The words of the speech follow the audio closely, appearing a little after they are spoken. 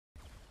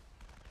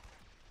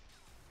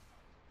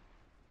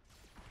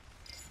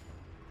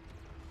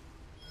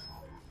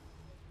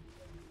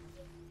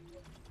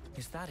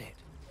Is that it?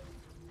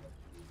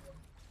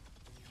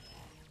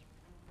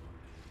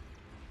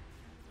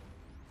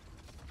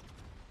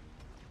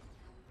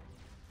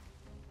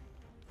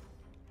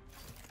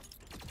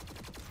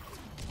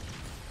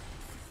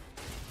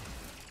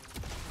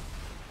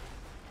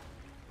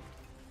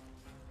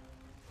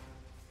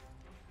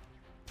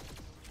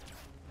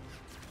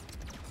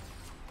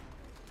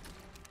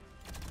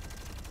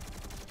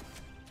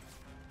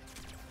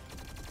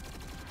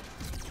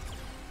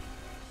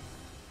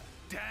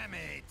 Damn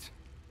it!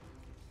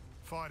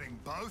 Fighting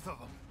both of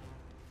them.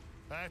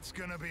 That's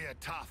gonna be a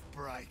tough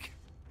break.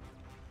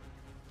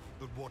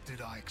 But what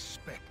did I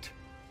expect?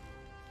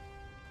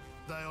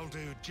 They'll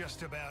do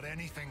just about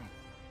anything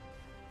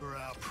for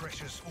our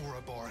precious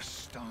Ouroboros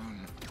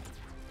stone.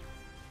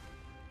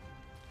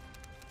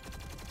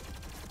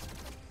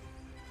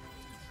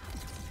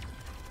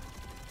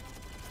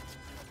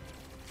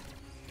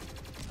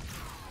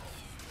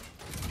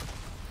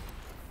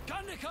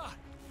 Guernica!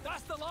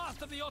 That's the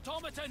last of the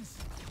automatons!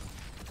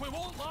 We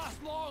won't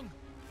last long!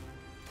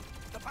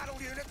 The battle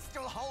unit's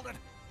still holding.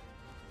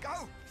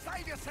 Go!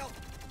 Save yourself!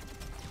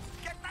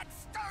 Get that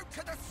stone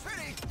to the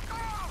city!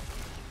 Go!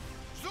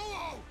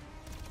 Zuo!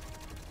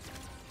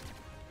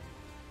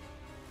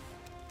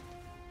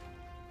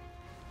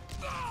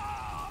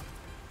 Ah!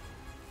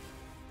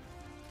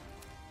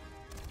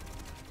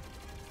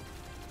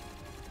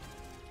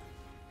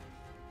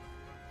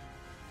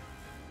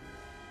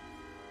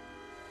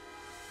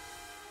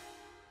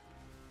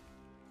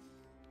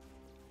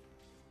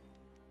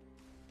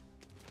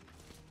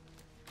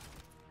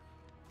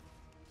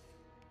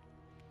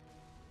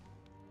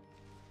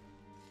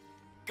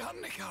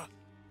 Guernica!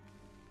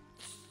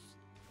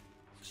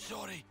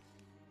 Sorry.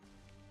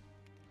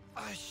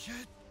 I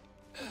should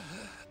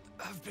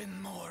have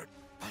been more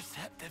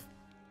perceptive.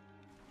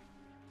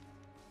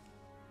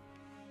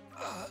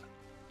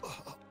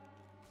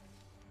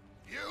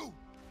 You!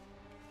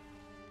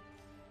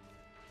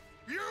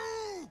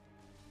 You!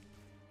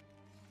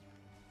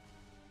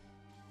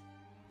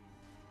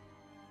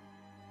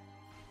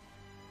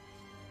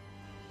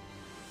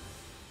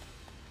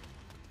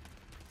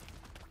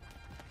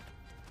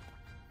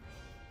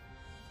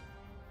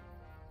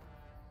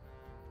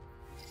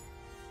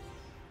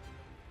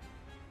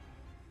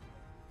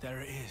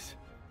 There it is,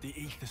 the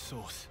ether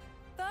source.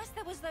 First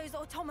there was those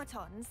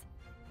automatons.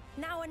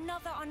 Now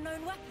another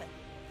unknown weapon.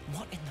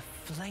 What in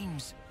the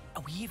flames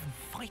are we even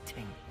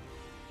fighting?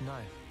 No,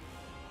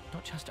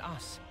 not just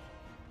us.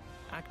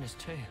 Agnes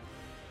too.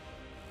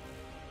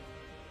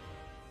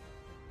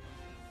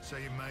 So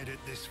you made it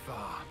this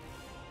far.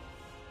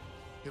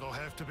 It'll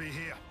have to be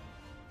here.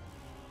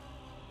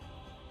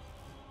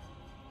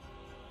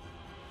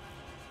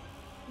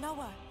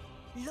 Noah,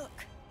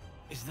 look.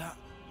 Is that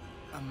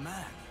a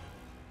man?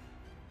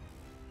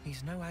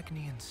 He's no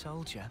Agnian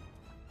soldier.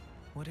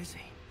 What is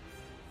he?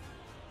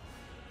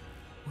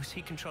 Was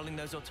he controlling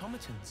those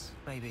automatons,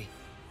 maybe?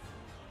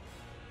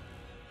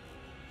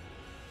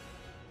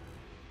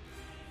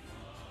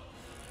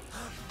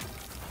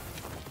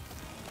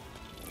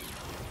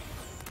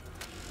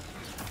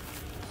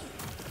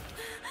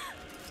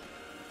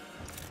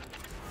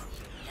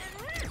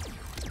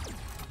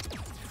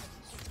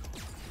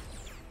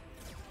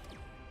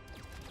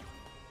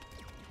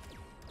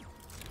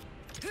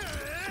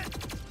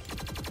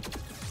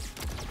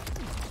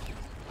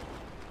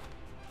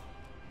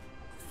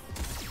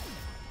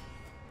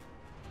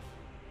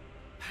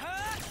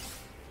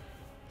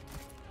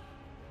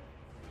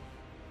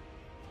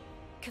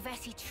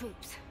 Kavesi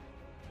troops.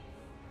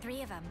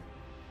 3 of them.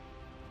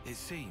 It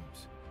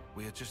seems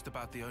we are just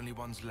about the only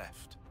ones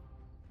left.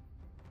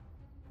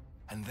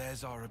 And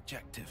there's our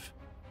objective.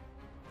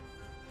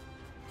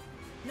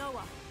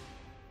 Noah.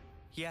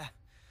 Yeah.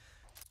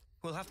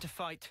 We'll have to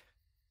fight.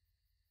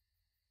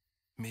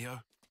 Mio?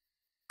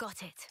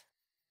 Got it.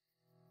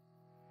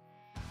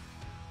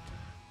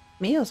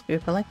 Mio's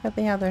group, I like that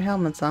they have their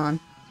helmets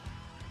on.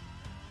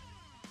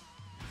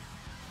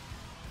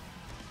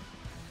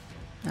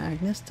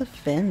 Agnes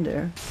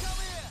Defender.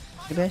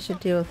 Maybe I should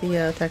deal with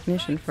the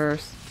technician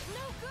first.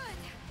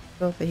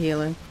 Go with the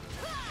healer.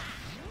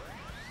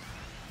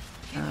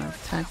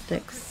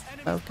 Tactics.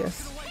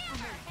 Focus.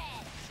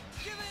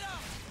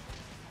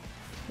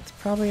 It's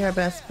probably our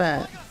best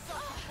bet.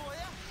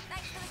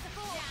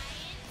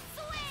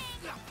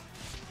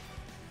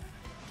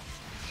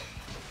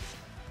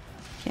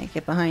 Can't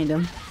get behind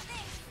him.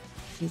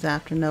 He's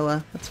after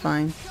Noah. That's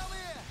fine.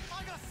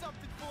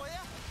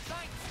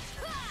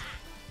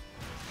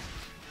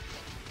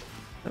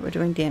 But we're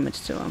doing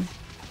damage to him.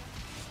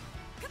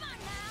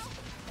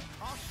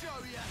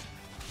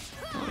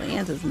 Well,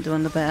 Lance isn't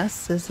doing the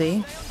best, is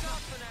he?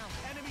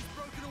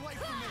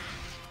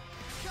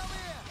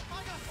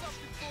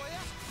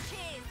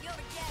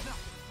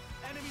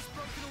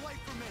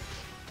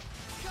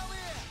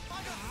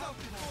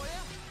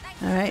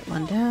 Alright,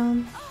 one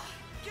down.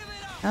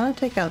 How do I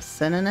take out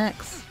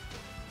Xenonex?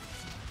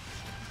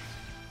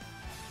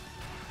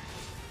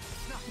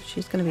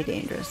 She's gonna be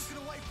dangerous.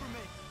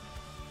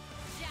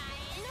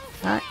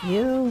 Not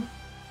you.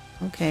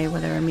 Okay,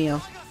 whatever,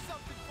 Mio.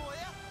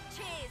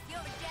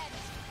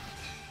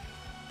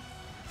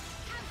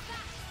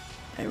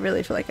 I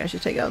really feel like I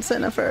should take out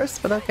Senna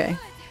first, but okay.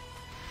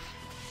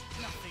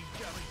 Nothing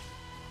going.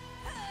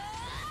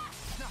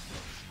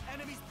 Nothing.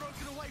 Enemy's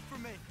broken away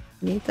from me.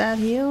 Need that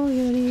heal,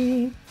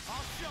 Yuri.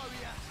 I'll show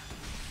ya.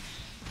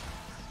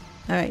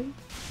 Alright.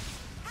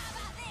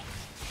 Come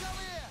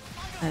here.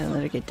 I didn't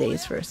let her get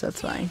dazed first,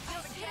 that's fine.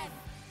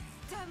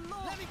 Let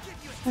me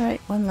give you a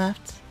Alright, one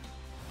left.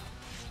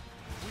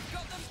 We've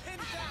got them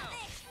pinned down.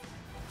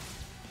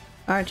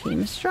 Our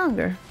team is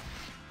stronger.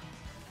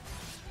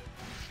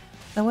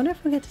 I wonder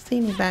if we'll get to see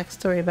any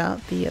backstory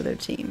about the other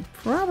team.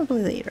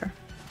 Probably later.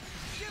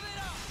 Give it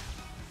up.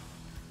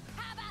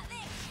 How about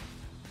this?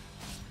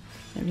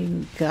 Haven't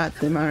even got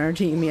them on our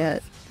team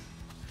yet.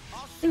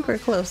 I think we're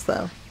close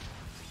though.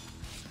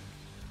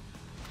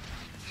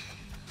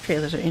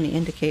 Trailers are any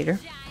indicator.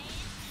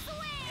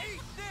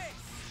 Eat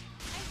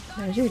this.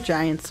 There's your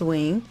giant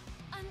swing.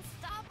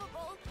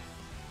 Unstoppable.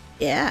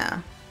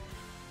 Yeah.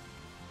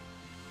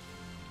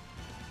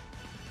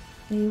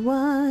 We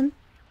won.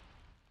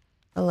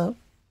 Hello?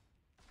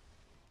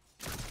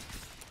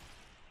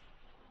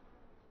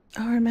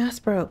 Oh, our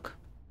mask broke.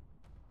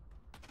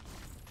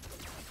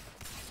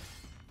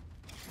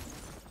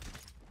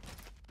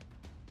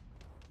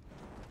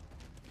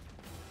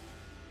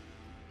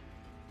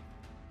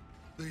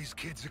 These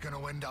kids are going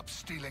to end up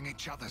stealing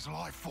each other's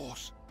life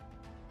force.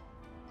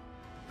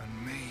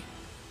 And me.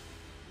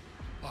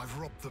 I've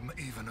robbed them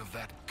even of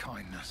that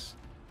kindness.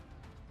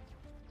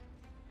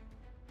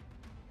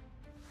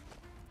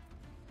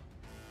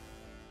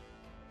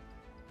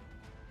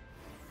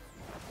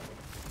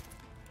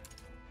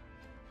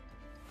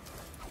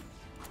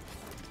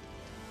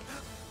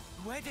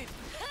 Where did...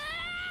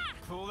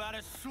 Call that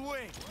a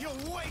swing? You're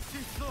way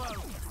too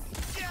slow.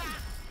 Yeah.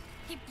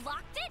 He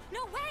blocked it?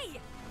 No way!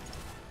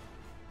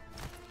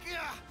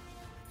 Yeah.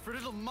 For a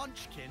little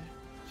munchkin,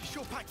 she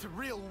sure packed a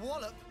real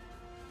wallop.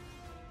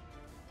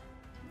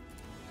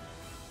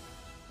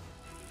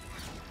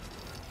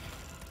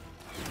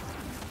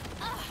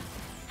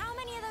 How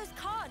many of those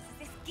cards has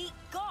this geek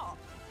got?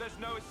 There's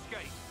no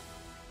escape.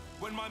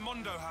 When my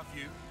Mondo have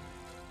you,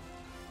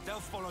 they'll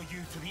follow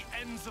you to the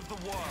ends of the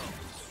world.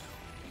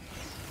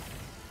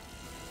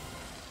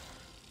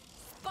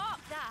 Spark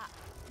that!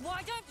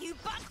 Why don't you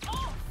back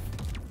off?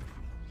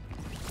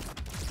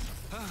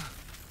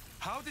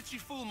 How did she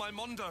fool my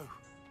Mondo?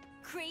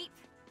 Creep,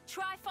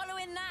 try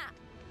following that.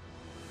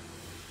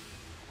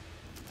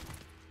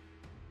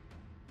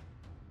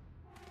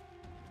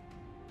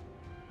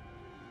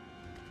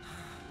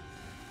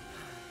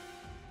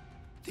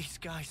 These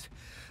guys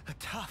are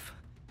tough.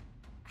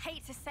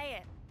 Hate to say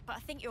it, but I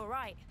think you're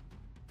right.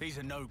 These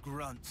are no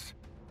grunts.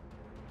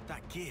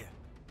 That gear.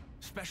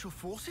 Special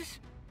forces?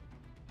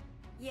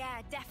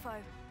 Yeah, defo.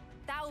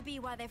 That'll be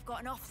why they've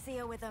got an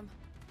off-seer with them.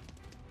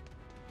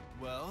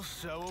 Well,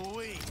 so are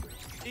we.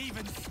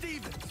 Even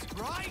Stevens,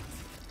 right?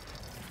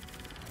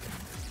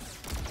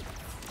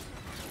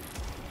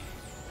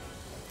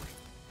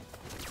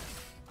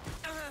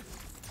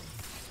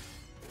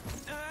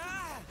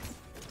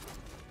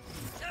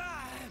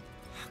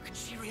 How could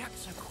she react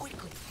so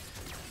quickly?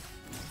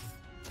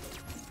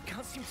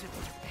 Can't seem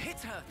to hit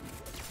her.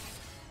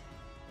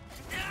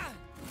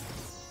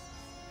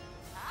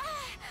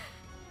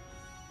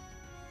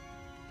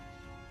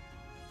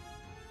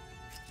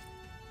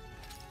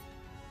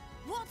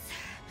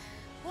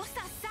 What's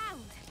that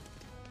sound?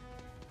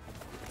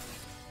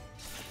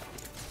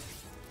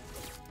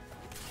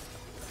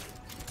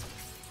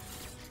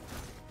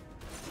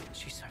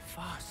 She's so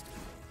fast.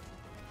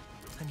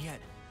 And yet,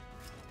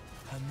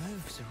 her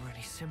moves are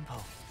really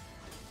simple.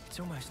 It's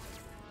almost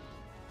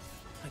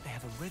like they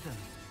have a rhythm.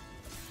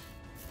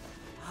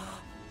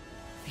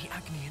 The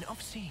Agni and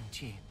Off-Seeing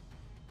tune.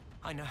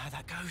 I know how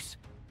that goes.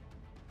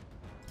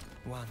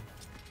 1,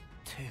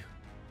 2,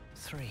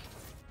 3,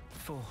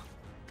 4.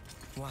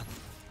 1,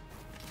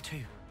 2,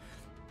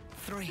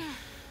 3.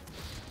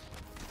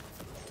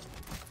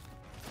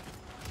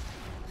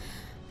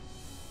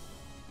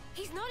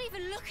 He's not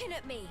even looking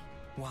at me.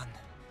 1,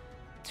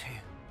 2,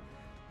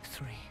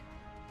 3,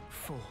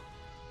 4.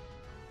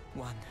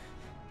 1,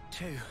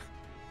 2.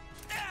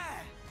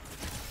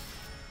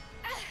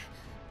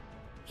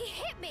 He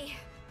hit me.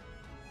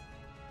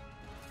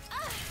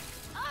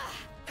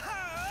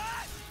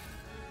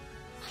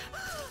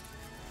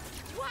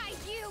 Why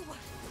you?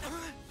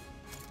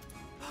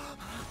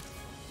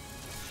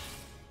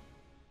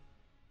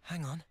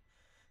 Hang on.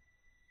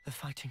 The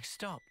fighting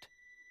stopped.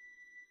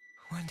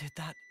 When did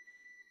that...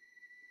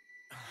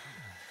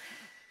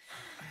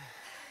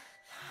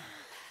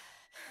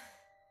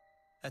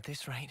 At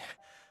this rate,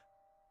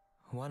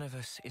 one of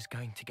us is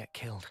going to get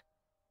killed.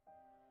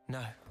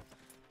 No.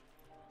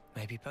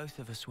 Maybe both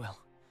of us will.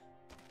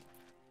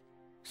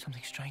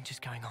 Something strange is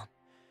going on.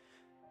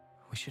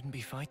 We shouldn't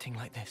be fighting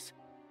like this.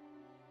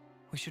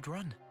 We should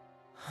run.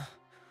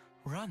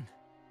 Run.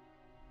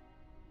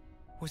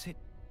 Was it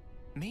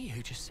me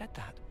who just said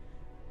that?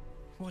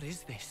 What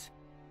is this?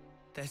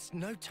 There's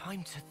no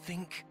time to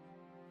think.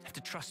 I have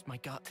to trust my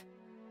gut.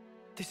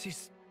 This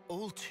is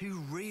all too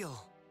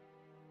real.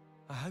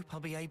 I hope I'll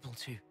be able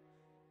to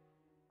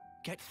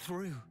get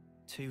through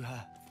to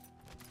her.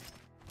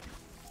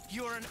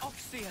 You're an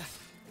Oxia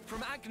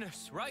from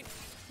Agnes, right?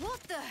 What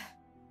the?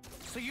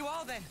 So you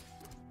are then.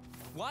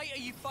 Why are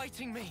you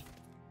fighting me?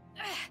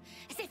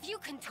 As if you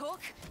can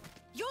talk.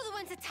 You're the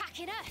ones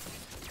attacking us.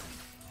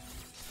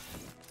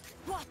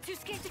 What, too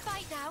scared to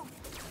fight now?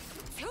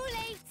 Too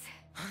late!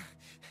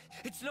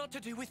 It's not to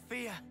do with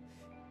fear.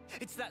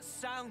 It's that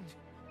sound.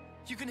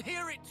 You can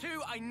hear it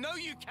too, I know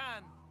you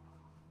can.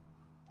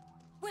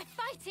 We're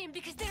fighting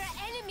because there are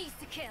enemies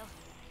to kill.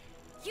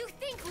 You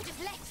think we'll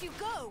just let you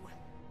go?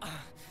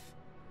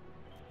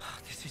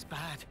 This is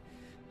bad.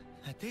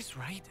 At this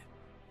rate.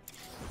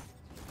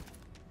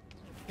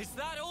 Is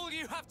that all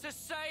you have to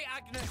say,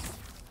 Agnes?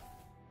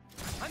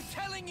 I'm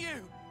telling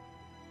you!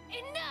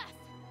 Enough!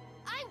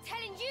 I'm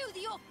telling you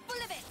that you're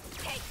full of it!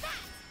 Take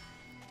that!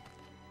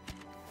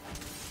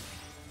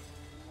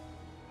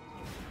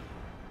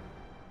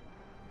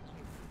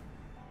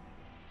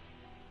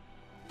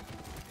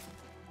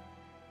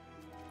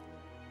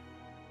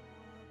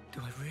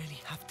 Do I really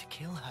have to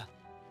kill her?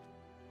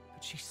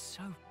 But she's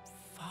so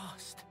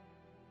fast.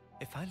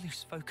 If I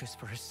lose focus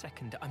for a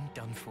second, I'm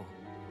done for.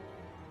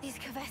 These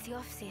Kavesi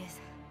Ofsiers.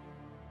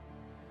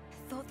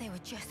 I thought they were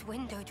just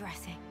window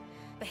dressing,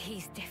 but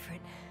he's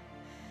different.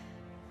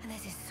 And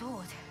there's his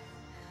sword.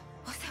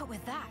 What's up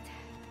with that?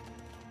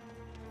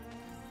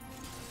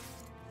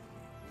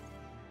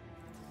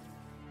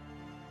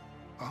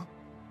 Huh?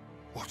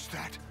 What's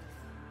that?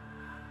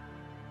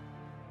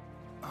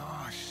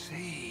 Oh, I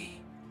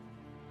see.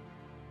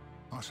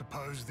 I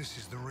suppose this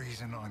is the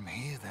reason I'm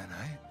here then,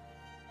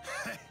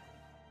 eh?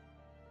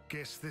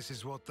 Guess this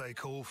is what they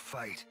call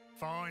fate.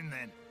 Fine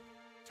then.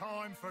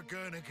 Time for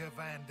Guernica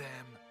Van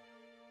Dam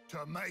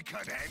to make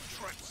an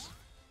entrance!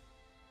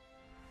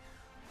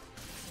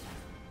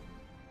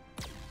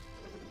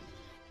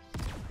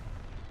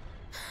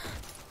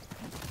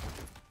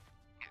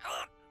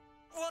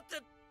 What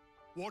the...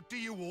 What do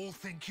you all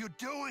think you're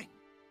doing?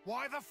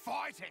 Why the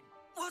fighting?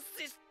 What's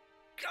this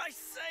guy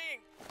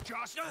saying?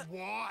 Just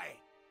why?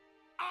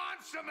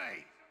 Answer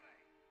me!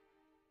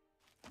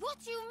 What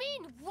do you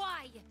mean,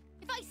 why?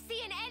 If I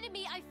see an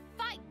enemy, I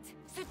fight!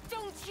 So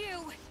don't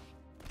you...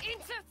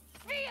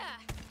 interfere!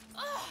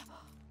 Ugh.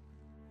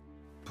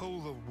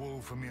 Pull the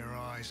wool from your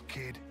eyes,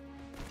 kid.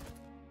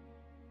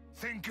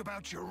 Think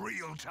about your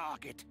real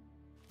target.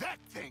 That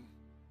thing.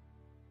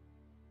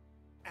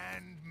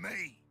 And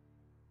me.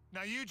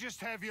 Now you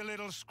just have your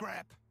little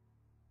scrap.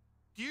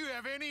 Do you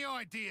have any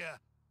idea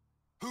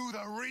who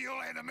the real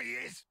enemy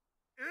is?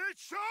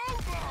 It's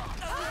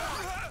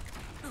over!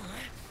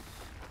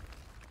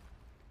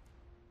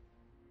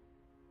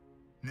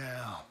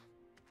 Now,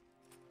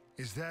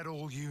 is that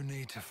all you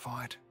need to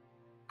fight?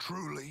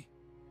 Truly?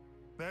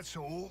 That's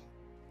all?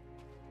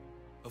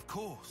 Of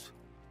course.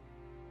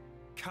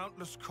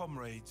 Countless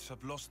comrades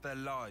have lost their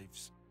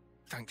lives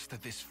thanks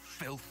to this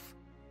filth.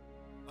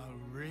 Oh,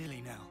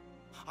 really now?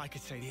 I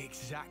could say the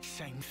exact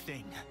same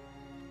thing.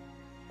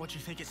 What do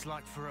you think it's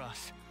like for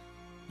us?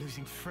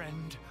 Losing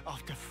friend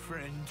after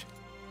friend?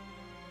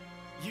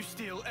 You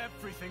steal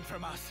everything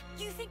from us.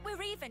 You think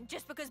we're even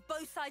just because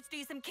both sides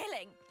do some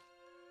killing?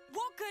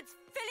 What good's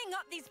filling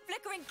up these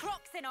flickering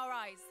clocks in our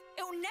eyes?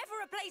 It will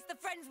never replace the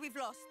friends we've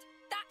lost.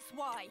 That's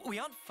why. We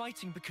aren't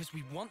fighting because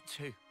we want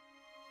to.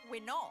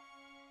 We're not.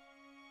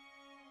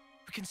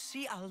 We can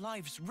see our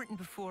lives written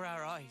before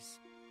our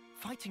eyes.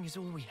 Fighting is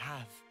all we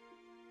have.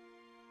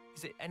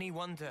 Is it any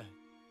wonder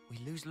we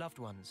lose loved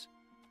ones?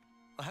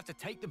 Or have to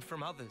take them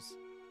from others?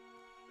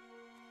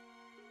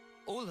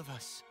 All of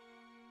us.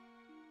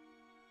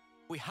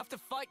 We have to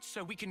fight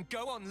so we can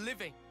go on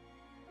living.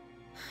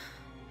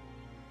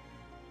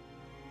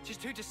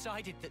 Just who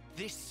decided that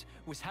this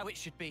was how it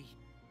should be?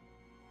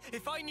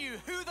 If I knew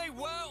who they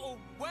were or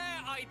where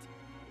I'd...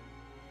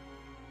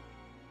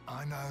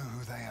 I know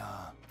who they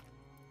are.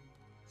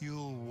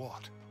 You'll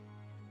what?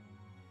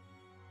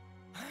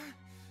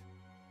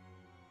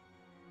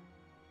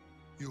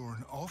 You're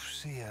an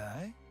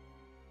Offseer, eh?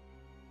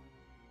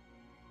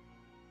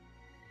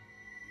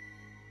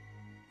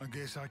 I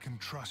guess I can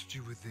trust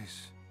you with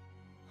this.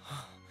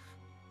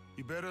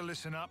 You better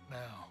listen up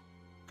now,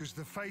 because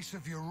the face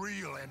of your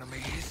real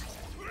enemy is...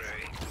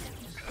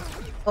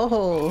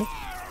 Oh.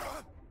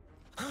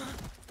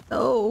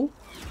 Oh.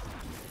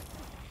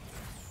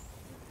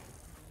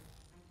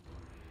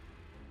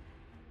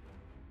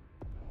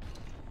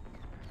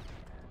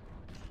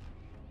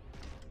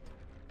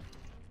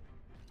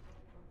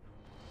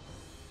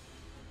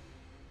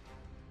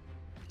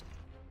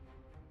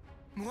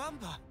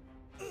 Mwamba!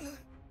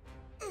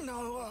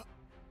 No,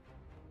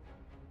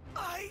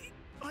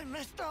 I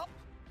messed up.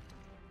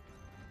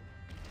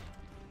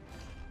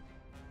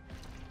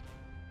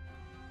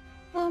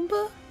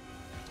 Wamba?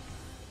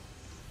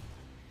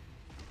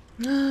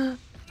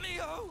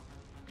 Mio!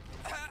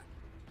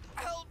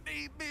 Help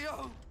me,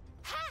 Mio!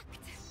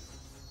 Hacked!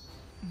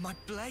 My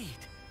blade!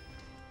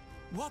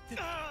 What the...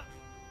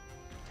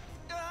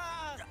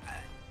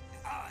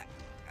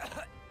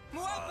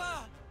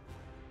 Mwamba!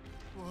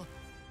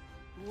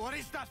 What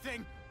is that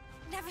thing?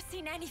 Never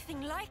seen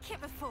anything like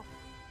it before.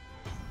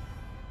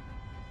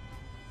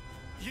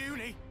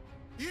 Uni!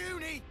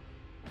 Uni!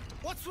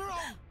 What's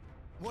wrong?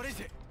 What is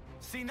it?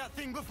 Seen that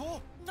thing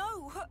before?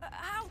 No,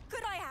 how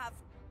could I have?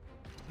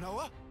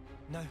 Noah?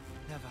 No,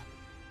 never.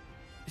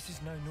 This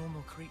is no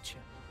normal creature.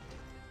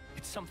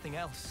 It's something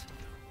else.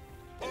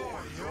 Oi,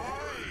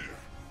 oi!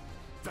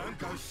 Don't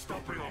go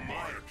stopping on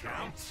my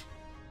account.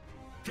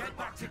 Get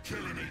back to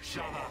killing each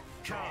other.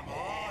 Come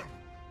on!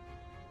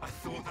 I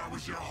thought that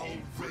was your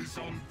whole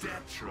raison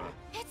d'etre.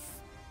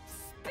 It's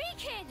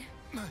speaking!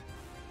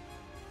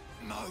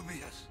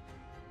 Mobius.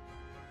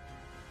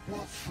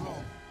 What's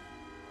wrong?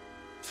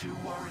 Too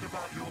worried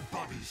about your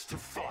buddies to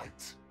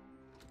fight?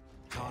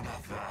 Can't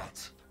have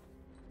that.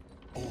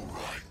 All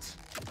right.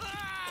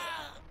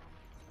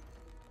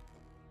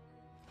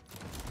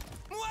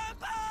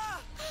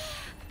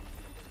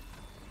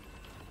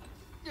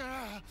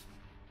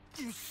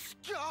 You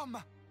scum!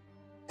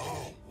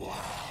 Oh,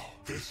 wow.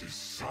 This is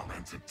some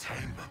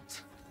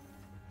entertainment.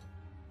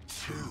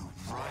 Two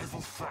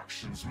rival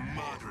factions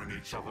murdering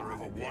each other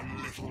over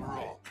one little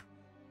rock.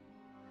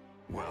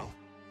 Well,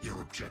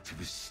 your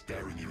objective is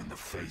staring you in the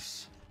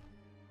face.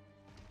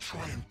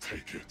 Try and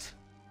take it.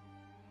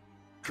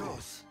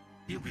 Cause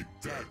you'll be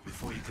dead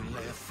before you can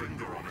lay a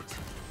finger on it.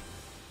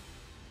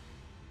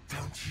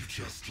 Don't you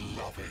just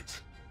love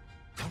it?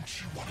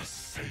 Don't you want to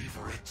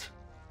savor it?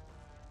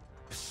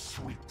 A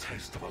sweet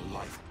taste of a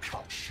life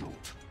cut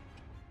short.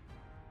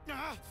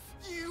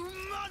 You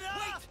mother!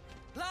 Wait!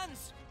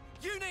 Lance!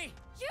 Uni!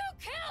 You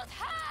killed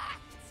her!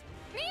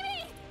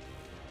 Mimi!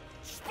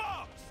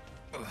 Sparks!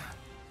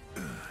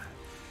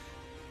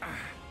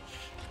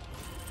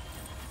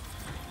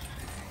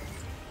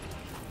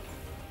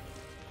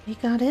 He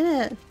got in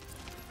it.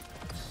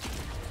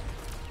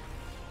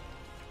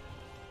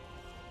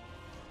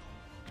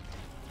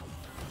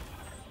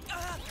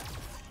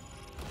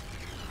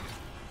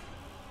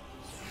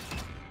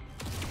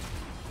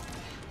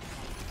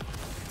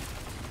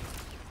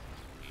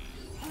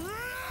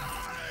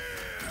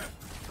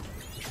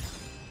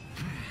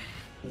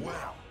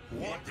 Well,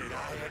 what did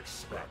I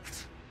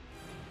expect?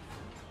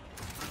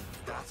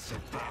 That's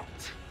about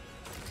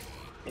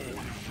all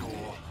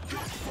you're good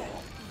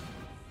for.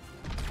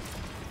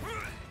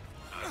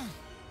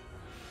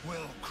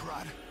 Well,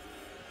 crud.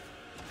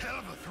 Hell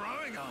of a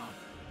throwing arm.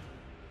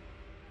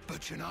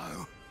 But you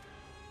know,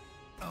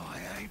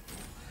 I ain't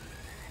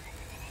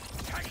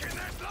taking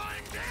that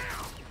lying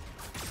down!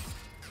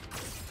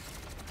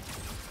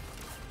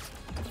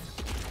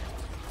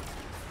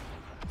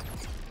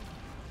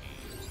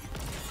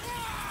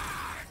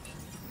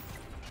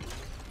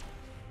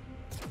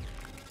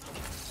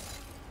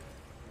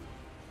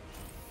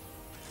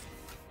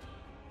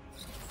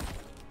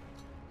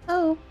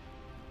 Oh.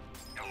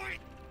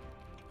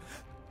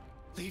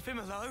 Leave him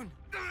alone.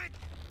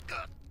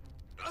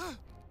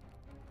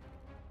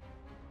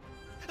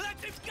 Let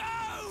him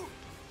go!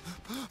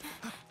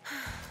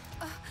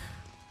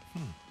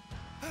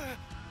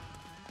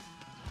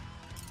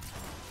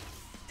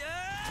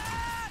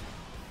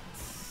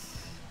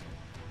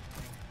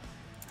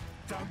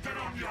 Don't get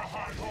on your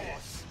high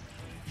horse.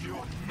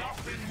 You're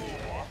nothing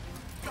more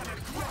than a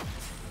grunt.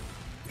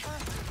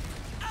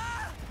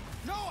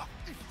 Noah!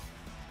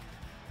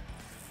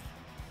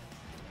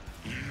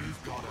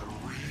 You've got a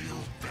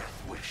real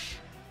death wish.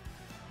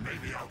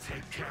 Maybe I'll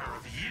take care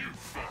of you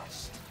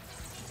first.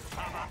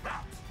 How about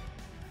that?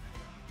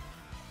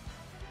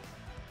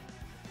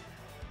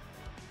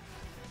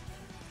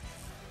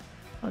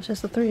 Oh, it's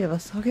just the three of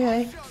us.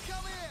 Okay.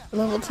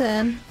 Level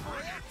 10.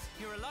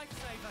 You're a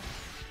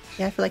lifesaver.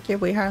 Yeah, I feel like you're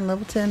way higher than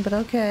level 10, but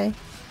okay.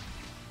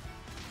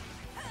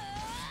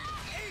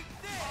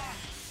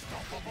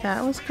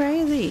 That was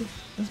crazy.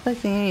 I wasn't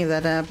expecting any of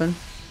that to happen.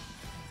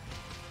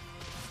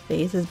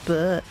 Face his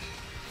butt.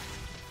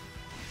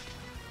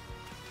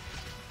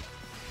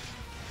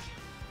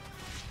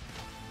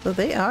 So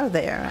they are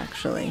there,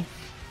 actually.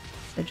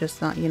 They're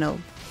just not, you know,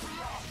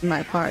 in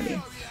my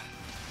party.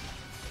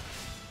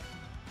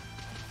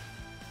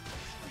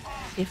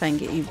 See if I can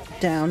get you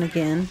down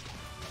again.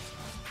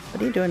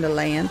 What are you doing to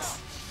Lance?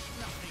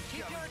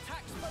 Keep your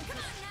attacks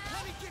focused.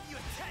 Let me give you a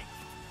taste.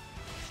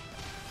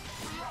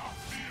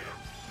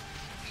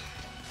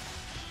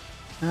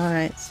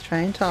 Alright, let's try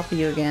and topple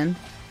you again.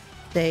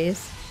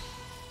 Days.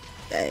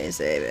 Days,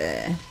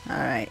 baby.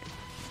 Alright.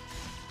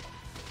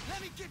 Let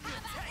me give you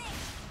a taste.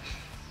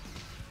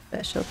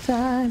 Special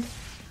time.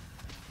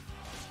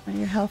 And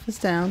your health is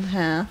down to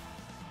half.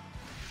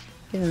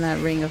 Get in that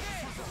ring of...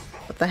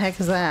 What the heck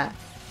is that?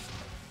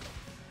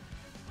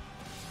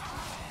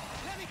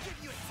 Let me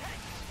give you a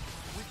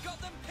taste. We've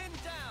got them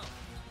pinned down.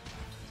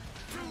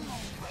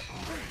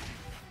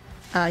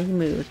 Ah, you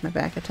moved. My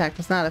back attack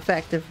was not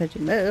effective, but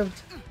you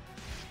moved.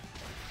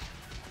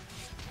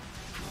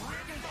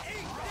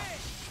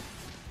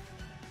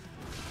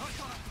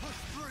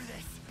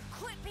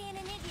 Quit being an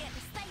idiot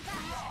and stay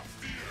back!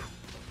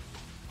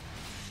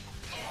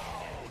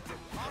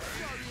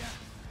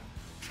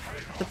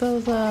 But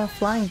those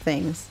flying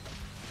things.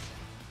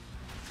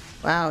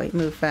 Wow, he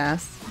moved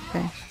fast.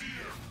 Okay.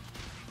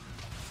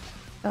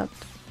 About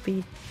to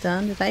be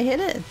done. Did I hit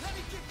it? Let me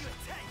give you a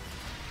taste.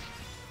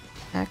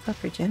 Act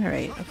up,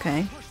 regenerate.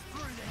 Okay.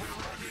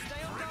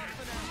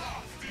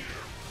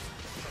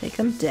 Take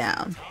him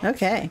down.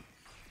 Okay.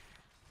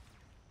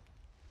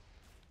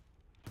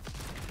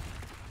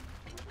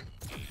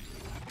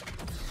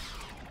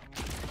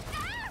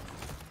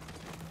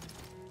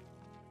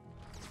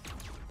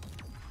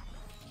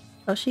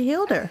 Oh, she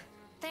healed her.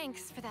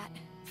 Thanks for that.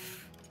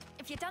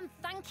 If you're done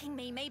thanking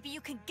me, maybe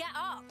you can get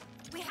up.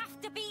 We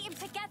have to beat him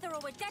together or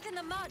we're dead in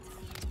the mud.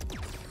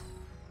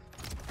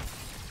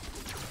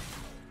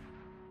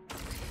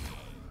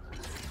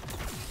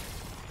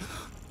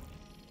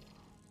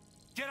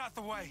 Get out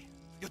the way!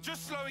 You're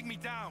just slowing me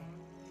down!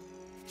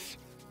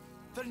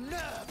 The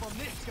nerve on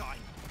this guy!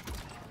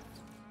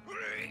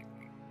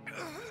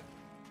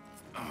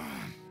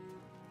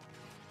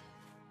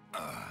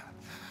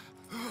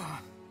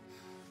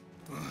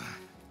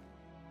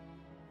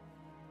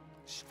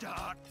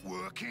 Start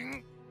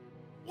working.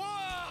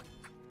 Work!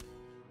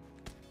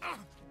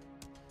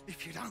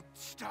 If you don't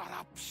start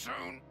up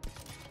soon,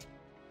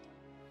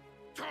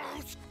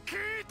 those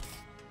kids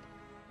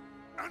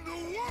and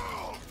the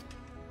world.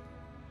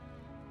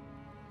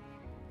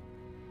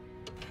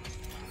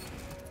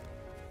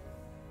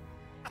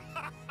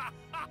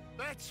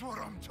 That's what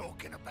I'm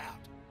talking about.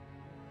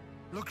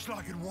 Looks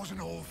like it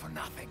wasn't all for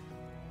nothing.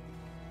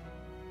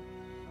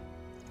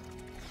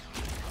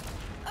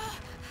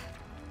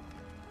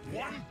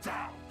 One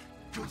down.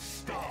 Good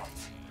start.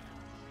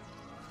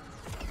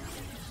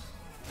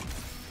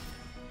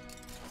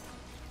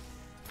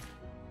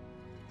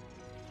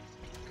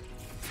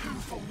 Two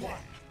for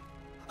one.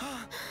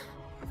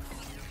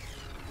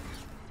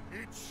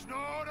 It's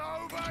not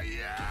over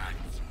yet!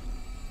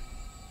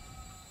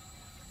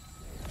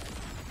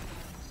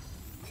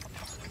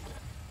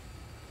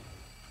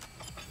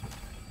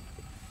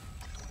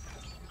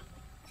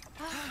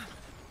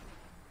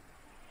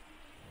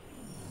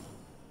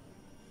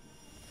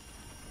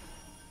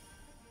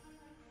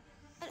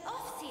 An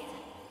Offseer?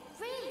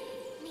 Really?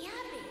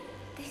 Miyabi?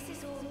 This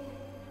is all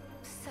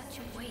such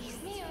a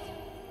waste. Mio,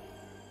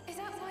 is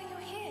that why you're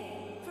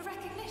here? For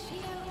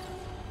recognition? Mio,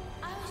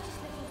 I was just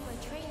looking for a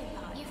training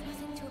partner. You've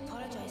nothing to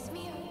apologize for.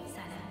 Mio,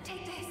 Sana,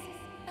 take this.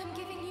 I'm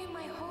giving you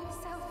my whole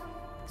self.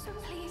 So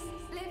please,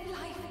 live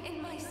life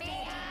in my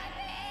stead.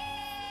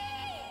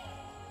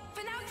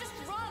 For now, just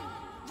run!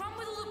 Run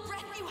with all the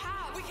breath you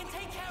have! We can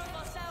take care of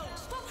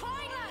ourselves. Stop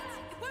crying, lads!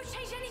 It won't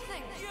change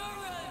anything!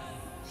 Euron!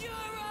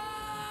 Euron!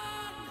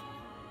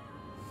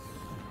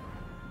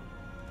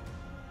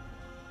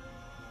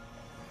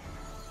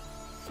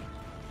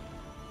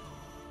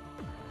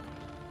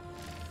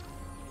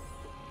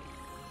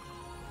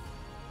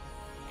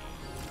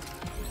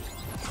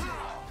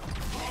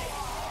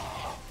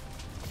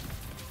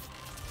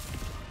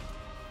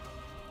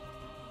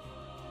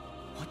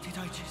 What did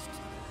I just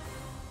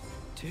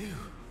do?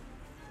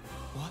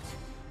 What?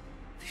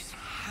 This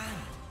hand.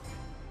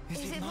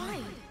 Is it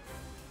mine?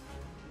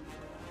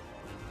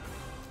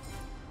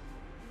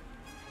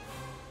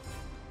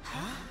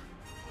 Huh?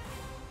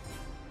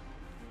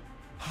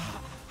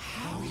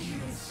 How are you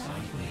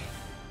inside me?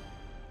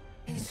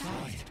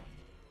 Inside?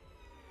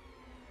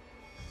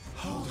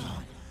 Hold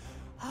on.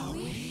 Are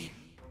we?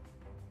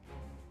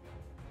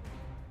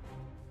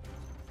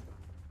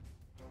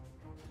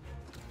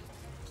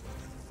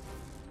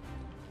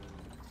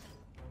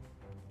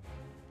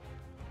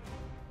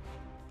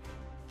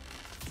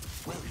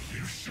 Well,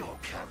 you sure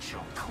catch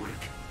on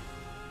quick.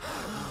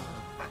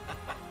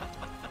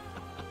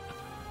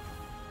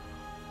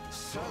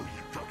 So,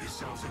 you've got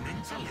yourselves an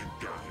interlink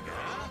going,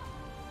 huh?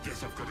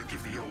 Guess I've got to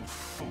give the old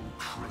fool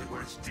credit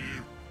where it's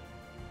due.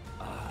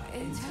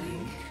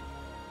 Interlink?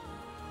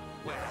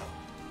 Well,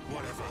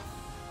 whatever.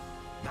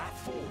 That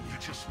form you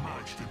just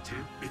merged into,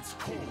 it's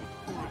called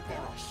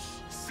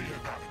Ouroboros. See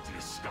about it to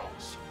your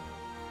skulls.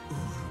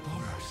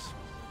 Ouroboros.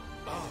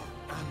 Oh,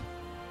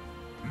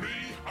 and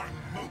me, I'm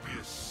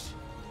Mobius.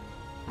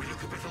 We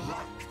look a bit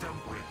alike,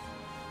 don't we?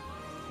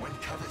 When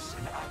Kevus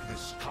and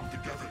Agnes come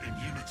together in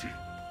unity,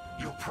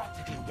 you're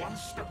practically one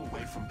step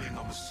away from being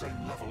on the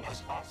same level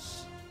as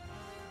us.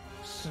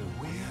 So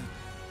we're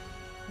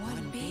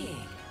One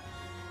being.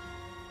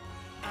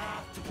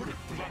 To put it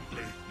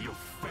bluntly, you're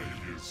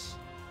failures.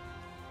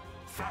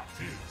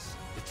 Fact is,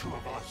 the two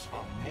of us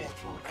are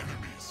mortal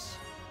enemies.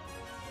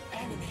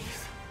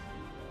 Enemies?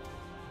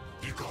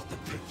 You got the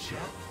picture?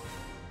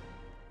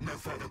 No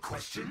further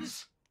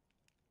questions?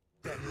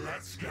 Then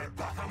let's get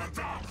back on the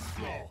dance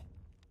floor.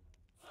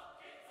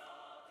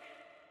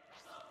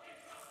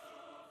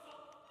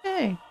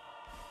 Hey.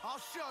 I'll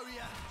show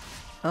you.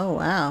 Oh,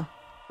 wow.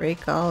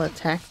 Break all,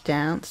 attack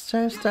down.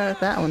 Start with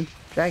that one.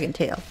 Dragon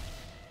Tail.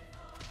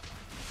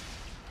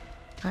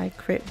 High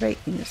crit rate,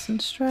 unison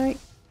strike.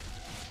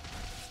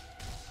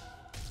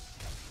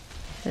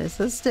 This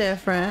is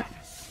different.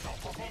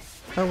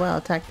 Oh wow,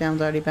 attack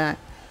down's already back.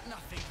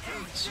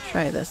 Let's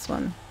try this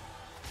one.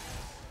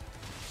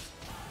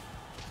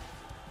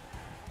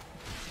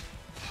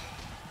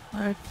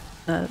 Our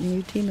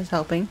new team is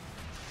helping.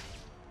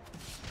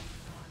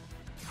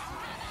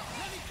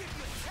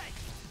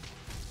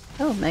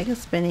 Oh, Mega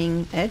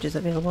Spinning Edge is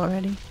available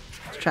already.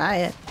 try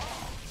it.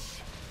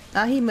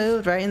 Oh, he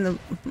moved right in the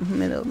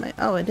middle of my...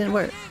 Oh, it didn't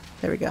work.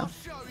 There we go.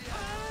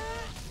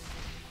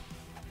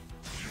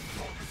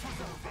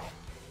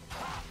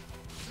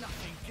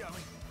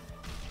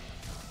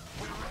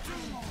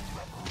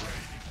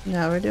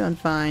 No, we're doing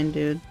fine,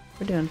 dude.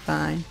 We're doing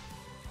fine.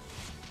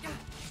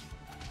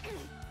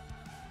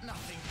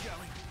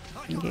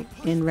 Get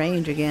in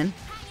range again.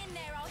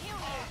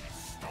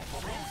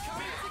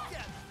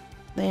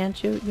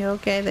 Lance, you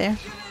okay there?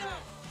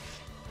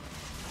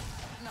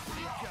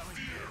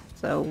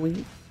 So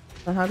we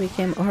somehow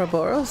became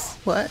Ouroboros?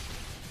 What?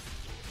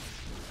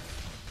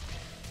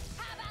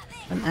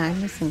 When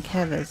Agnes and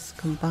Kevis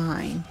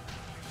combine.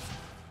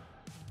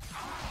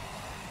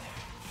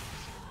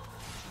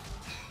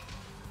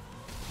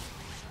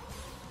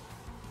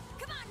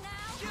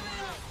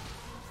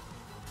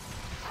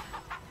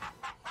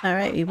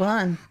 Alright, we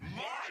won.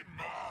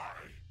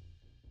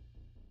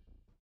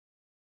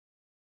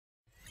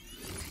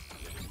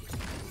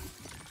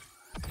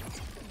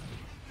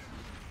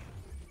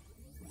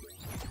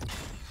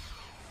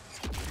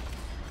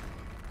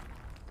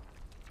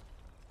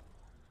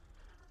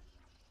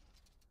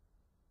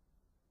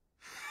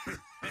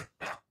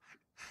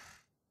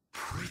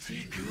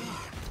 Pretty good.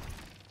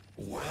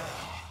 Well,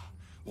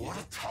 what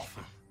a tough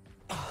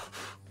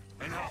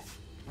one. Enough.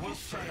 We'll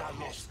say I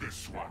lost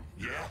this one,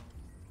 yeah?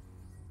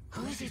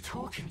 Who is he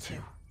talking to?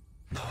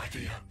 No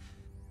idea.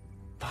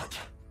 But...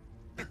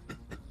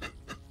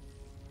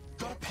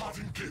 got a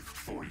parting gift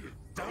for you.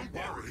 Don't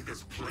worry,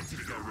 there's plenty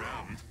to go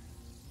round.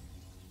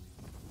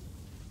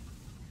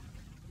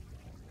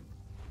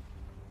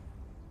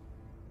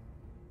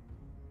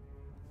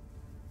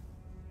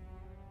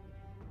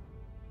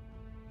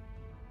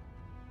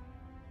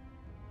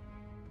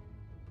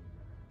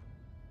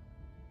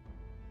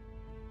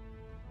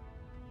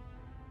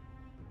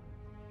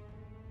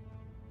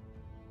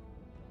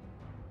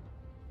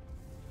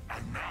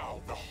 And now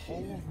the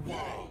whole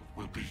world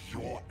will be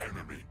your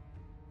enemy.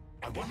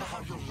 I wonder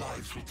how your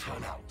lives will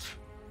turn out.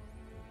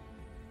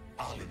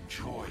 I'll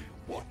enjoy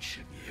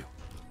watching you.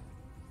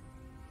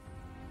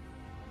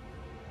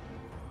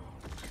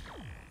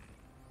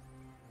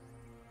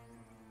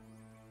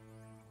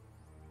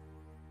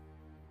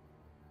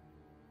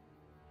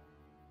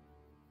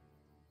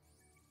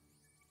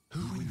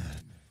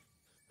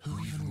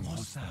 Who even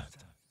was that?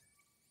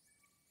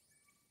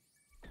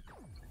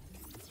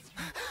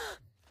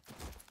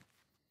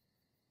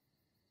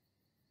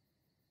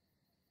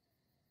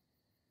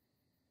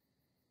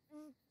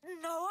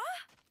 Noah?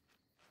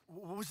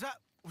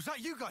 Was that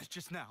you guys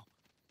just now?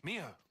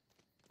 Mio,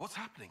 what's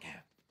happening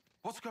here?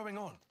 What's going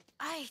on?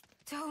 I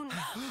don't...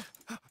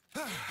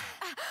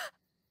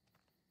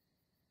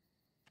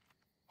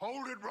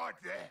 Hold it right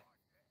there.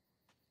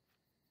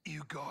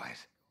 You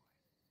guys,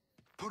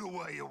 put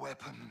away your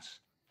weapons.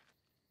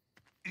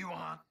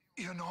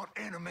 You're not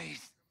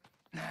enemies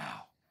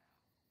now.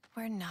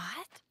 We're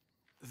not?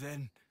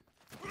 Then...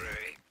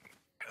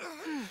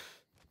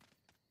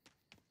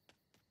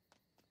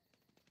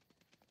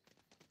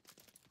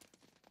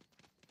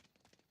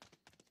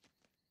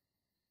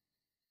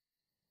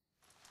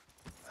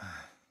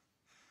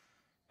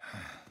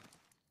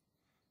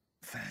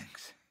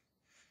 Thanks.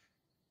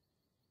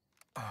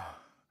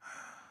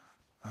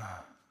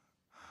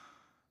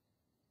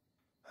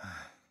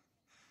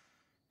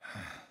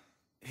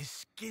 His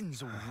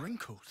skin's all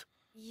wrinkled.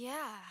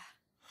 Yeah.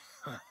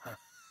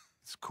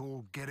 It's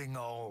called getting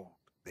old,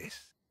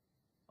 this.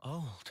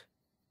 Old?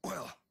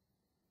 Well,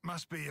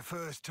 must be your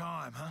first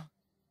time, huh?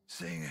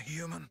 Seeing a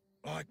human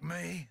like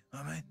me,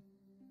 I mean.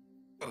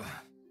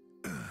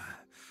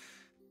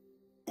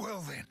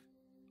 Well then,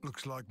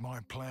 looks like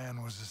my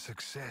plan was a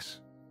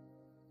success.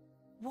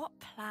 What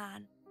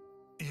plan?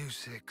 You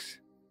six,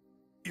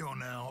 you're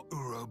now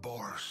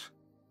Ouroboros.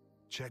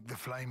 Check the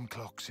flame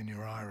clocks in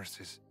your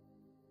irises.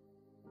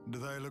 Do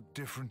they look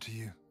different to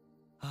you?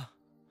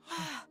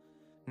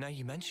 Now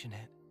you mention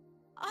it.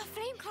 Our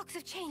flame clocks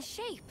have changed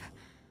shape.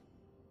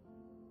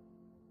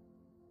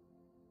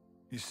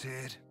 You see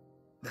it?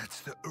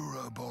 That's the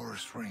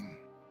Ouroboros ring.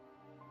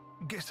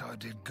 Guess I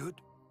did good.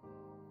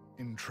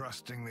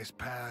 Entrusting this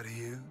power to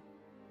you.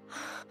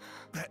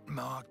 That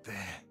mark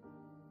there.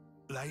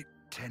 Late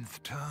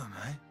 10th term,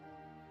 eh?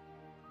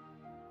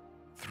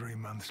 3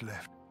 months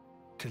left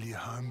till your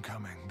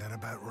homecoming. That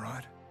about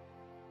right?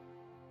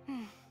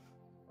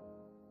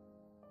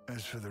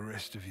 As for the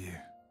rest of you,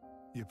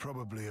 you're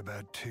probably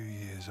about 2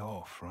 years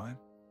off, right?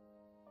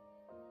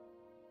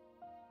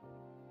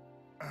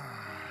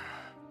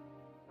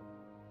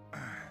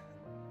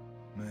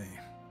 Me.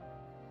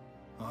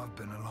 I've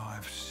been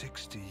alive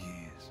 60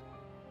 years.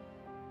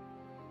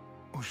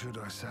 Or should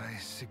I say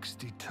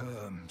 60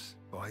 terms,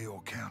 by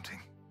your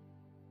counting.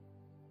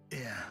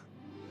 Yeah,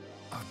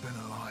 I've been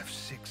alive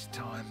 6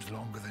 times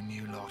longer than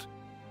you lot.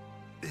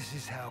 This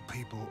is how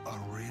people are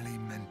really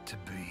meant to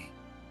be.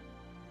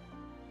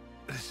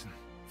 Listen,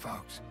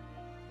 folks,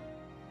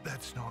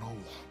 that's not all.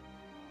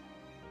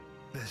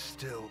 There's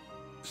still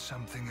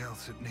something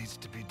else that needs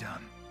to be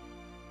done.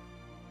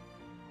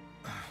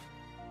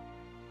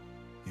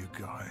 You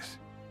guys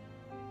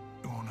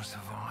want to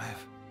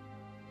survive.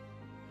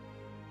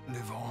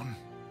 Live on.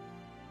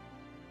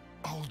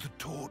 Hold the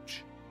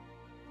torch.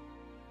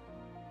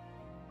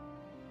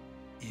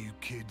 You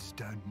kids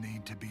don't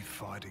need to be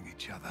fighting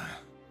each other.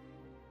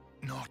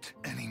 Not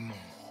anymore.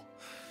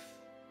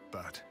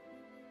 But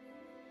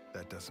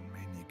that doesn't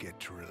mean you get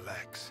to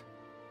relax.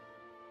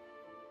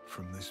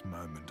 From this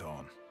moment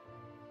on,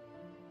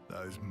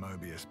 those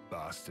Mobius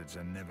bastards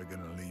are never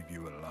gonna leave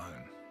you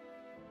alone.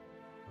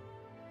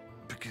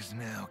 Because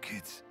now,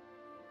 kids,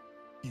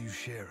 you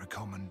share a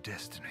common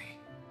destiny.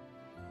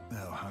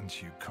 They'll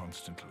hunt you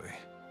constantly,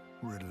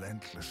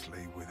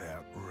 relentlessly,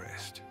 without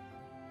rest.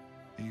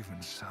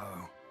 Even so,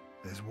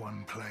 there's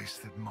one place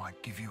that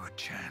might give you a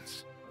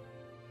chance.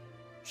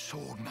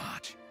 Sword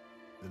March.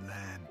 The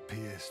land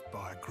pierced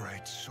by a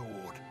great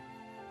sword.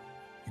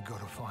 You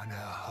gotta find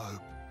our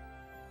hope.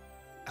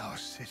 Our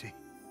city.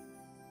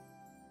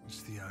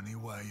 It's the only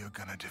way you're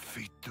gonna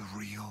defeat the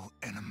real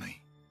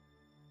enemy.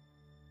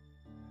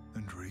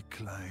 And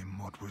reclaim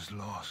what was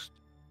lost.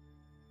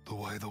 The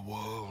way the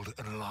world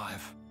and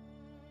life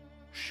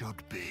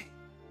should be.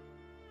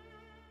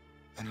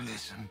 And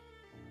listen.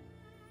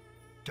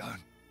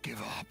 Don't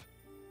give up.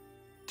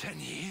 10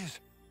 years?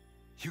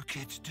 You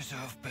kids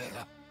deserve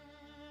better.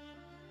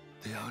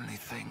 The only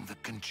thing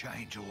that can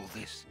change all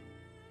this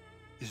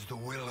is the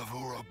will of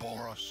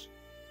Ouroboros.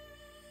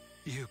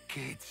 You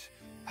kids,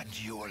 and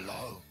you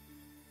alone.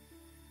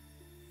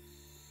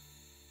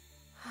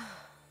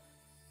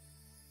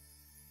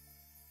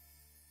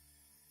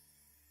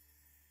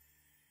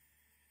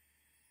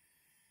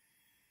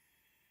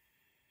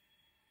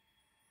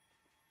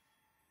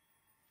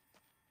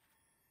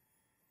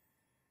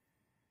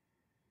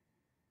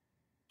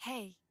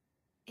 Hey,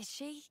 is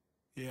she?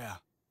 Yeah,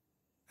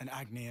 an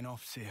Agnian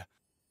Offseer.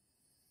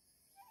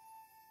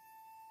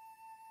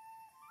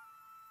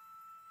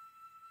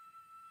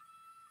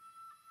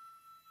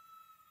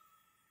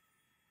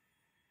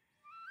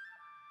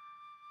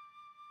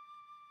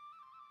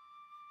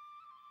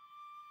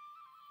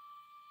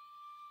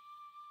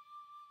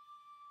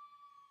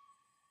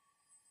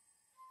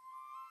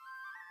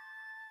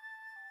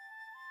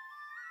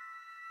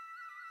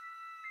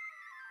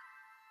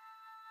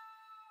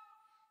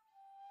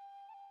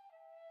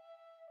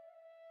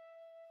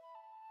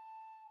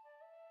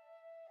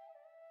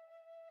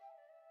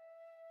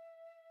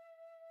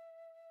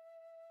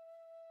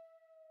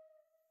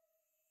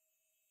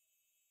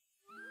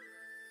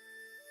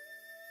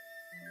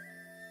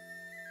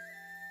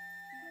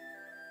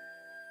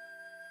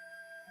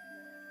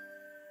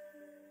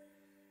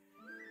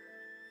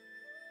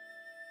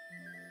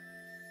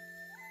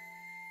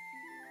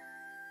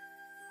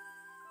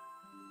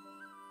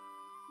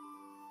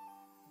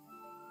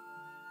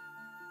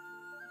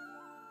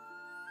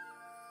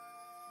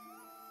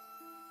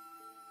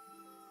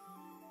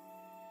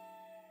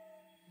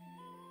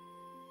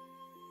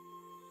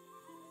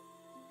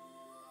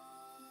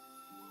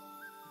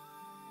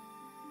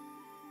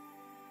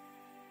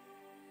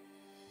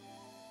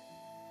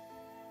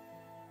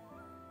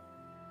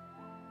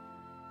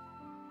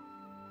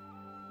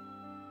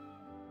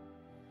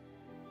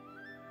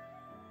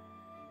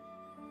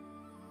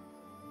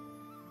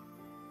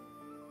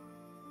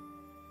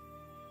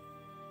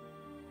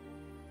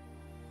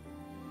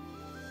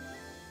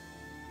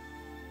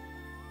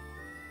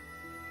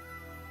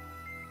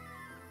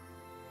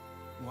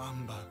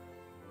 Wamba.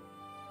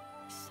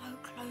 So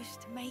close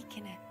to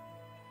making it.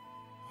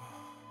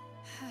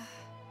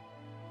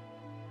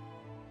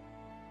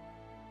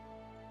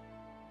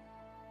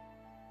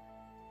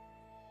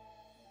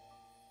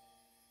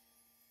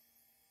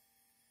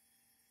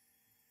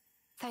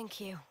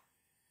 Thank you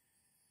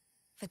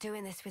for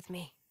doing this with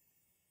me.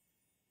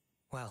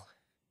 Well,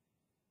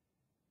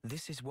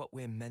 this is what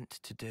we're meant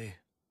to do.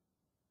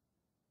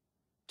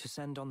 To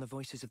send on the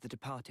voices of the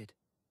departed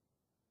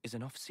is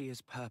an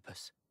Offseer's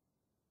purpose.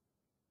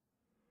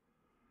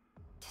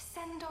 To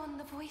send on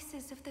the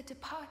voices of the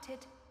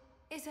departed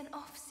is an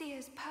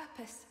Offseer's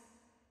purpose.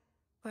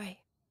 Right.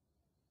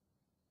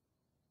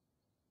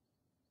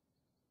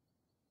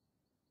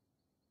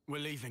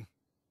 We're leaving.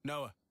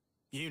 Noah,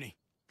 Uni.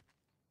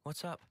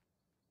 What's up?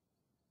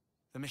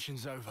 The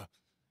mission's over.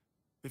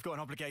 We've got an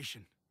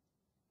obligation.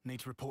 Need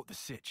to report the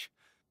sitch.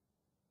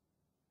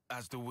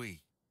 As do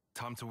we.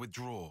 Time to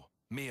withdraw.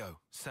 Mio,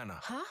 Senna.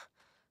 Huh?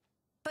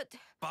 But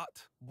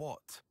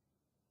what?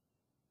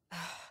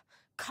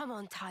 come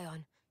on,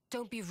 Tyon.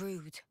 Don't be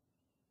rude.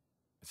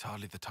 It's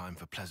hardly the time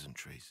for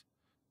pleasantries.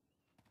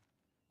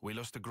 We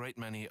lost a great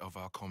many of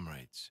our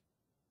comrades.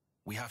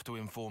 We have to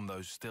inform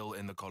those still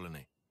in the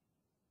colony.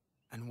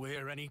 And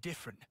we're any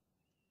different.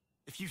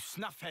 If you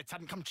snuffheads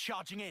hadn't come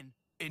charging in.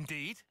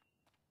 Indeed.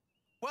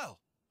 Well,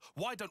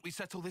 why don't we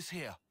settle this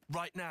here,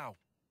 right now?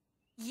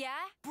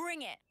 Yeah?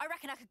 Bring it. I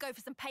reckon I could go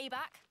for some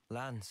payback.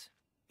 Lance,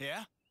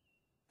 Yeah?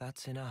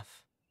 that's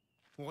enough.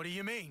 What do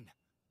you mean?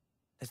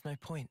 There's no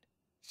point.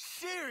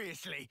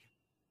 Seriously?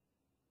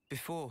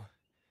 Before,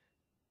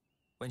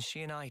 when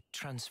she and I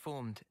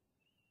transformed,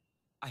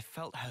 I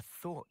felt her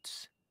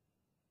thoughts.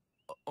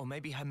 Or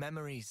maybe her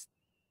memories.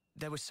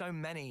 There were so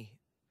many,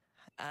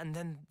 And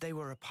then they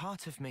were a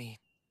part of me.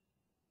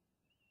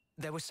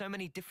 There were so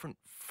many different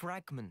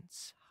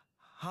fragments,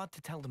 hard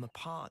to tell them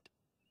apart.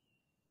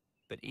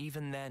 But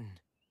even then,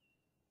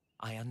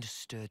 I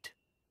understood.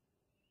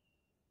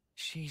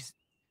 She's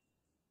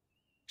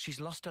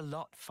lost a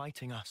lot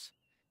fighting us.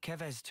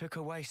 Kevez took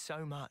away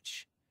so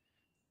much.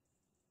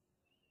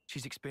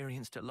 She's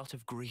experienced a lot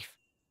of grief.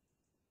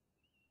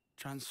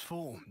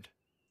 Transformed?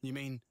 You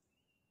mean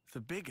the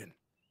big un?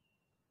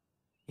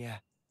 Yeah.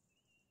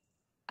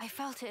 I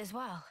felt it as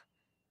well.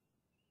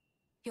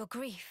 Your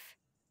grief.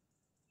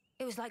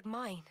 It was like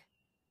mine.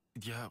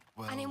 Yeah,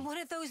 well... And in one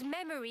of those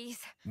memories...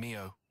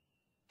 Mio.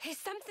 Is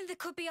something that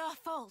could be our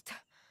fault.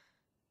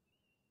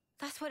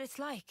 That's what it's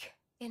like.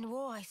 In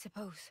war, I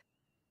suppose.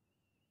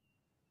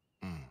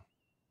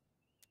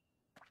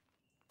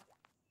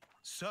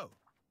 So,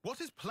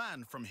 what is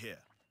planned from here?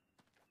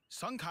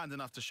 Some kind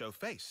enough to show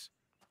face,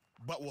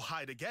 but will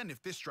hide again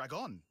if this drag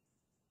on.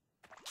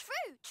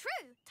 True,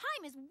 true.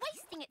 Time is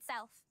wasting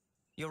itself.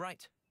 You're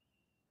right.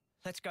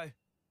 Let's go.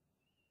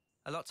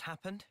 A lot's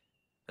happened,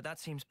 but that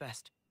seems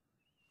best.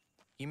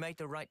 You made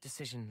the right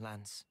decision,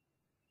 Lance.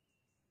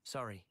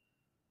 Sorry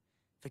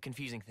for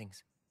confusing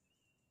things.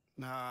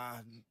 Nah,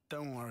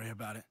 don't worry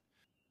about it.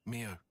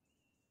 Mio,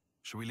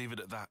 shall we leave it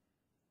at that?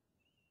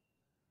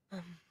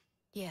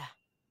 Yeah.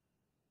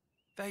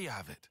 There you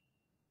have it.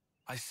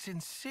 I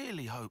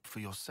sincerely hope for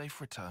your safe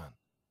return.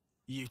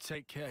 You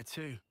take care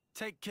too.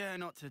 Take care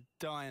not to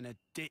die in a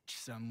ditch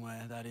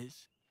somewhere, that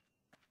is.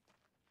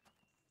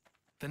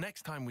 The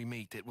next time we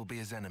meet, it will be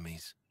as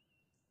enemies.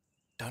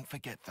 Don't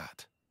forget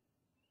that.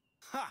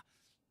 Ha!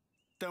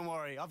 Don't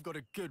worry, I've got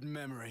a good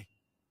memory.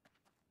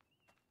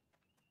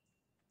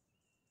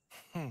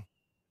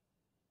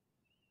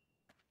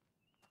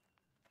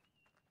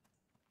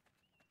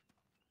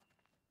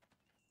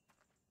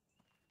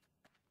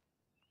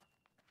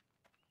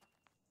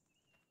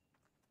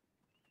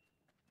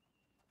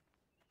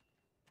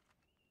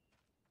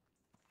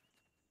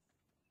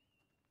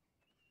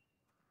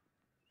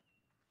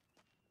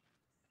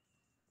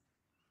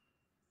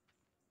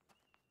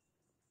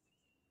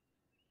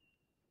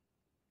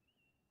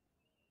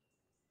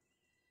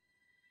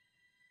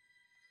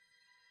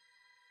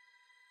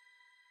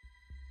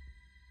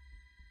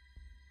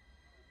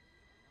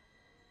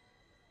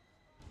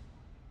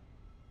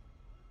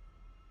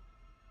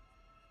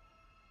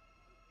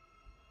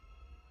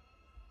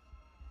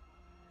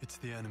 It's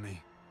the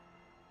enemy.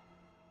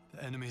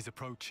 The enemy's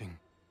approaching.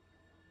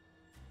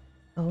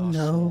 Oh Our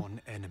no.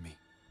 sworn enemy.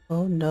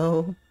 Oh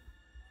no.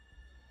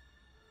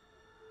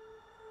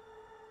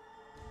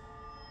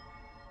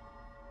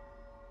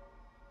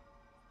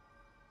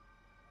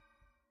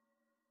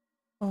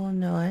 Oh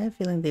no, I have a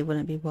feeling they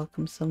wouldn't be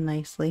welcomed so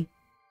nicely.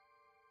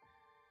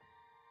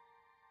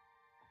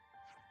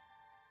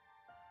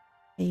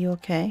 Are you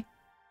okay?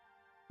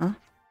 Huh?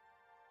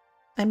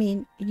 I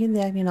mean, you and the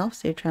admin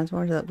officer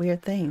transformed into that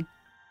weird thing.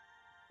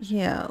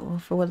 Yeah, well,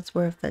 for what it's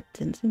worth, that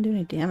didn't seem to do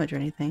any damage or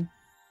anything.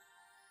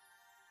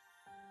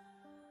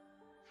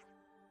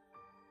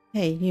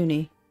 Hey,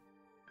 Uni.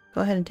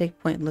 Go ahead and take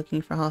point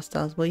looking for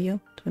hostiles, will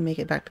you? Till we make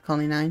it back to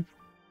Colony 9.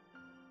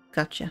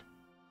 Gotcha.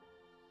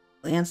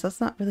 Lance,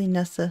 that's not really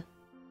Nessa.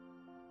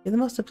 You're the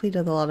most depleted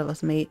of the lot of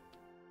us, mate.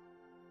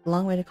 A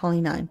long way to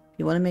Colony 9. If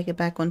you want to make it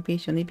back one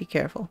piece, you'll need to be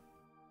careful.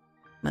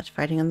 Much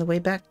fighting on the way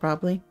back,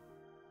 probably.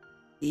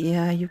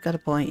 Yeah, you've got a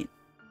point.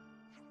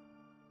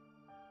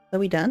 Are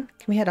we done?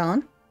 Can we head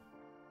on?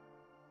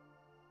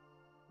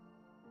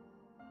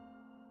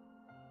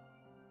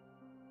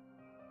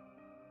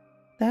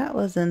 That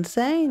was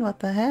insane. What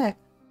the heck?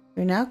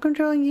 You're now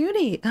controlling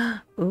Uni.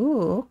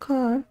 Ooh,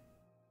 okay.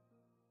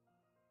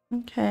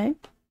 Okay.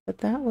 But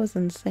that was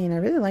insane. I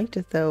really liked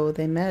it though.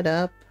 They met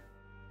up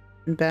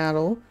in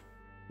battle.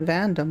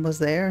 Vandam was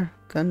there.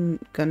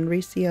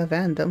 Gunricia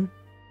Vandam.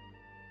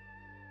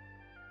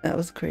 That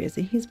was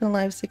crazy. He's been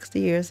alive 60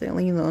 years. I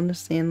only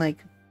understand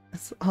like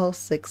all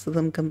 6 of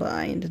them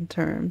combined in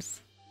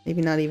terms.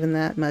 Maybe not even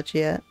that much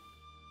yet.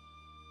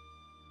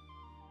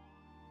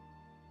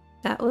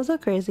 That was a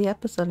crazy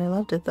episode. I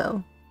loved it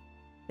though.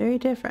 Very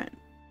different.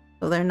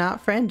 So they're not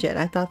friends yet.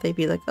 I thought they'd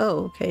be like,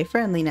 oh, okay,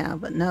 friendly now.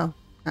 But no,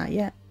 not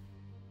yet.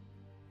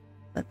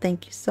 But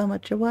thank you so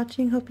much for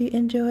watching. Hope you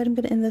enjoyed. I'm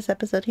going to end this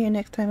episode here.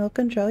 Next time we'll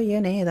control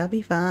Uni. That'll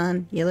be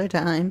fun. Healer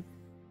time.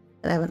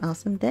 But have an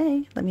awesome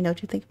day. Let me know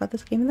what you think about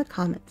this game in the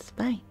comments.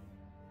 Bye.